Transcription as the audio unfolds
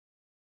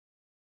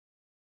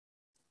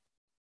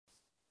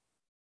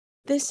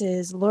This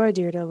is Laura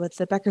Dyrda with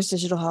the Becker's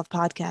Digital Health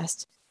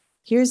Podcast.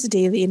 Here's the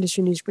daily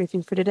industry news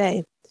briefing for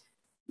today,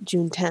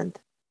 June 10th.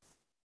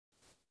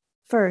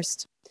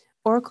 First,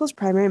 Oracle's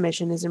primary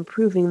mission is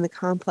improving the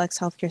complex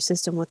healthcare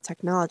system with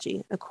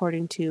technology,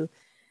 according to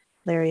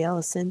Larry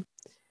Ellison.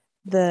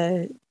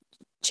 The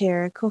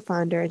chair,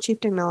 co-founder, and chief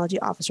technology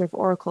officer of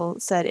Oracle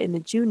said in a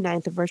June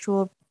 9th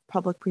virtual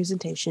public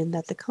presentation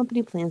that the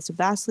company plans to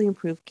vastly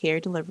improve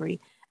care delivery,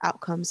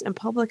 outcomes, and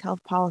public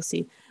health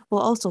policy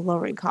while also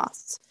lowering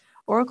costs.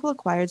 Oracle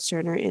acquired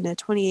Cerner in a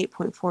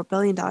 $28.4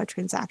 billion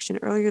transaction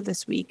earlier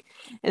this week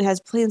and has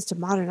plans to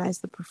modernize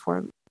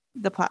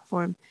the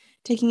platform,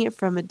 taking it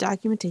from a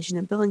documentation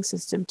and billing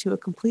system to a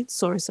complete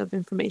source of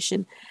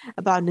information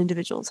about an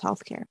individual's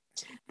healthcare.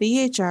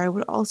 The EHR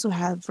would also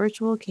have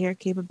virtual care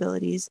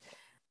capabilities,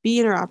 be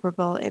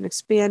interoperable, and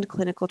expand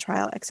clinical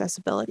trial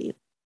accessibility.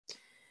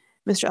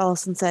 Mr.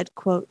 Ellison said,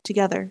 quote,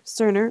 "Together,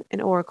 Cerner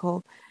and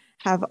Oracle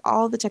have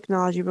all the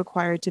technology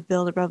required to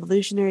build a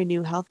revolutionary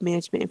new health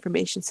management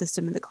information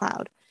system in the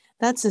cloud.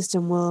 That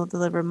system will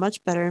deliver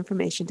much better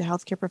information to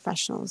healthcare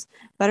professionals.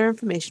 Better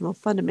information will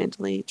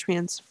fundamentally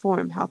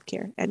transform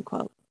healthcare," end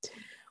quote.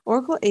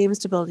 Oracle aims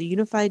to build a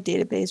unified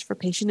database for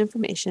patient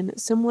information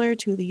similar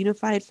to the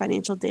unified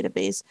financial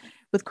database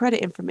with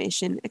credit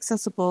information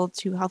accessible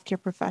to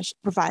healthcare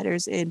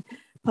providers and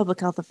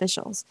public health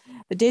officials.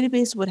 The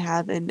database would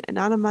have an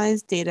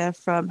anonymized data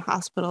from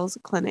hospitals,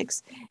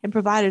 clinics, and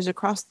providers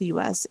across the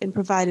U.S. and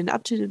provide an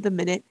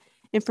up-to-the-minute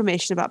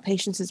information about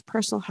patients'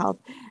 personal health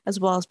as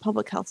well as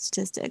public health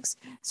statistics,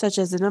 such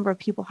as the number of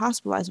people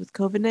hospitalized with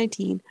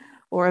COVID-19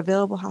 or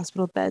available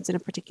hospital beds in a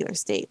particular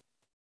state.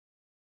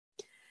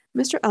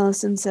 Mr.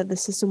 Ellison said the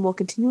system will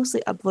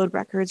continuously upload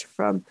records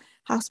from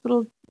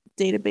hospital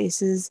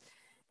databases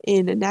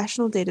in a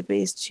national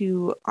database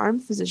to arm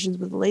physicians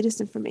with the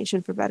latest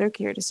information for better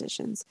care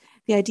decisions.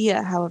 The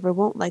idea, however,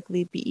 won't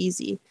likely be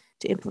easy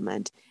to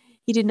implement.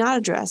 He did not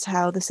address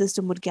how the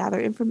system would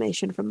gather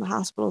information from the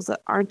hospitals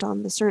that aren't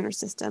on the Cerner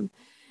system.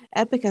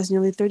 Epic has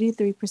nearly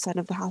 33%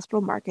 of the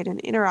hospital market,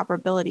 and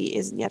interoperability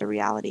isn't yet a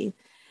reality.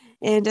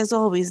 And as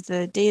always,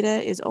 the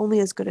data is only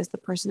as good as the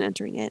person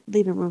entering it,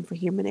 leaving room for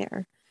human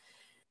error.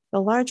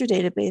 The larger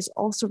database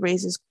also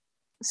raises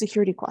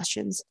security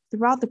questions.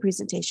 Throughout the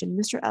presentation,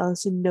 Mr.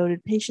 Ellison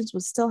noted patients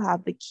would still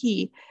have the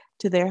key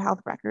to their health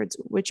records,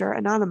 which are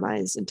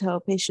anonymized until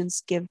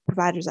patients give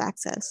providers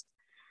access.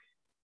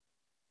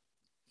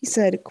 He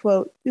said,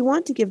 quote, "We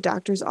want to give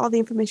doctors all the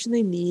information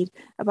they need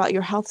about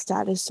your health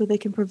status so they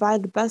can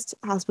provide the best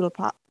hospital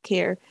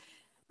care,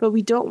 but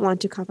we don't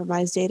want to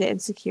compromise data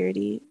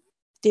security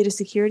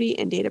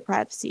and data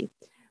privacy.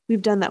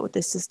 We've done that with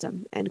this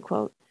system," end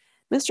quote.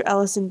 Mr.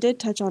 Ellison did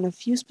touch on a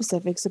few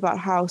specifics about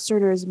how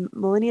Cerner's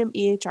Millennium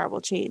EHR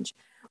will change.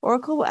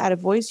 Oracle will add a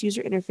voice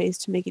user interface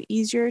to make it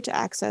easier to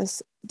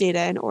access data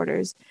and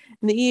orders,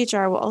 and the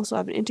EHR will also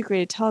have an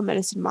integrated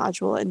telemedicine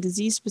module and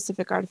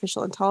disease-specific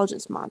artificial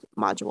intelligence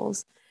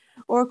modules.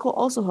 Oracle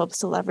also hopes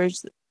to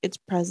leverage its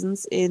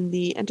presence in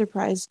the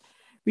enterprise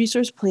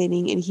resource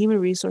planning and human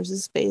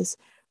resources space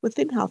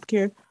within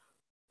healthcare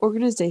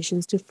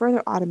organizations to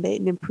further automate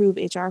and improve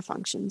HR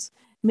functions.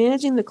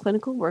 Managing the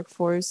clinical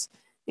workforce,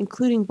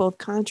 including both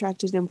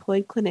contracted and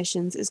employed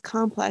clinicians, is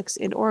complex,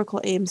 and Oracle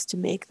aims to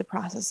make the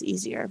process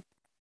easier.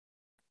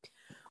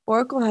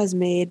 Oracle has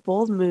made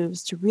bold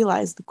moves to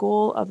realize the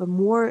goal of a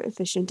more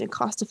efficient and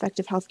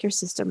cost-effective healthcare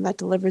system that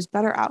delivers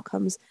better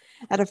outcomes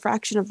at a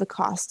fraction of the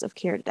cost of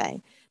care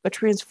today, but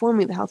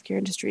transforming the healthcare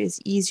industry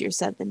is easier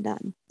said than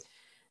done.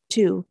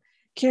 2.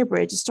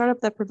 CareBridge, a startup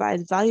that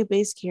provides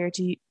value-based care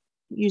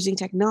using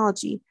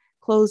technology,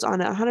 closed on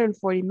a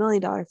 $140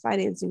 million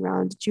financing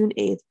round June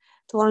 8th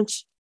to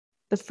launch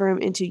the firm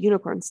into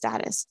unicorn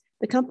status.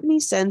 The company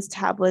sends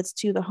tablets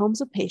to the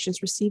homes of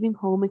patients receiving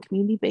home and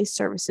community-based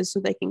services so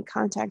they can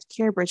contact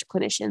CareBridge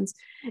clinicians,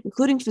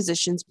 including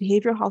physicians,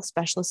 behavioral health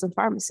specialists, and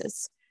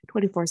pharmacists,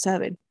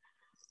 24/7.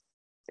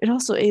 It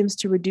also aims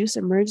to reduce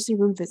emergency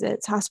room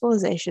visits,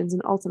 hospitalizations,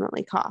 and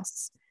ultimately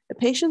costs. The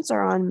patients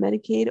are on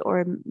Medicaid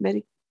or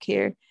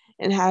Medicare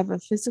and have a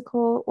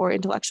physical or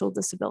intellectual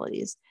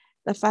disabilities.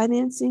 The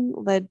financing,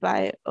 led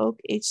by Oak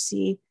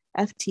HC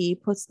FT,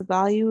 puts the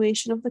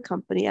valuation of the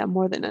company at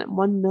more than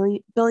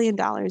 $1 billion,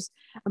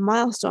 a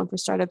milestone for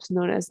startups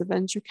known as the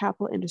venture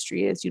capital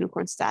industry as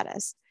unicorn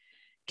status.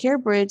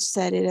 CareBridge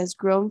said it has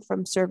grown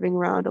from serving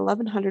around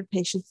 1,100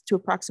 patients to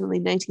approximately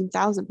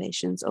 19,000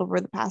 patients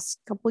over the past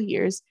couple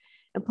years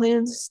and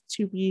plans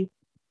to be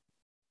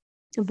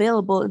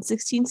available in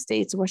 16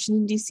 states and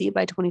Washington, D.C.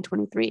 by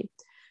 2023.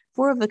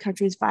 4 of the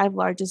country's 5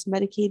 largest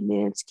Medicaid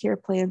managed care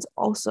plans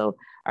also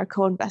are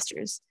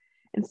co-investors.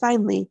 And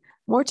finally,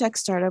 more tech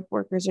startup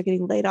workers are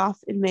getting laid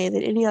off in May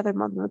than any other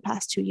month in the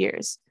past 2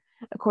 years,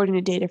 according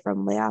to data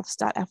from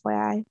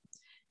layoffs.fyi.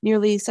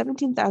 Nearly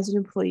 17,000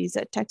 employees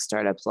at tech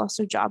startups lost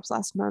their jobs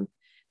last month,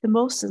 the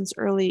most since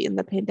early in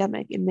the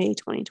pandemic in May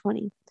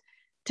 2020.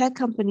 Tech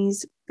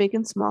companies, big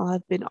and small,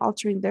 have been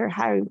altering their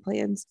hiring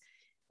plans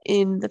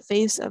in the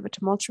face of a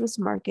tumultuous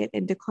market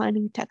and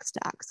declining tech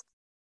stocks.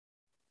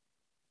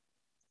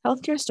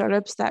 Healthcare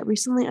startups that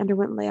recently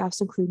underwent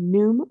layoffs include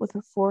Noom with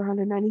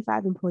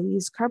 495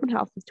 employees, Carbon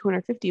Health with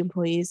 250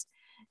 employees,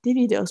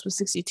 Dividos with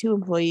 62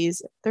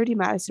 employees, 30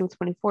 Madison with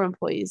 24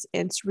 employees,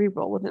 and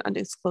Cerebral with an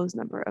undisclosed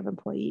number of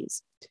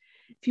employees.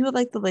 If you would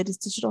like the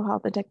latest digital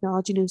health and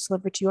technology news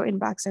delivered to your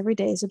inbox every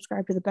day,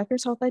 subscribe to the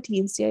Becker's Health IT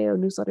and CIO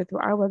newsletter through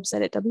our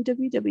website at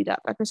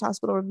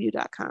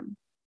www.beckershospitalreview.com.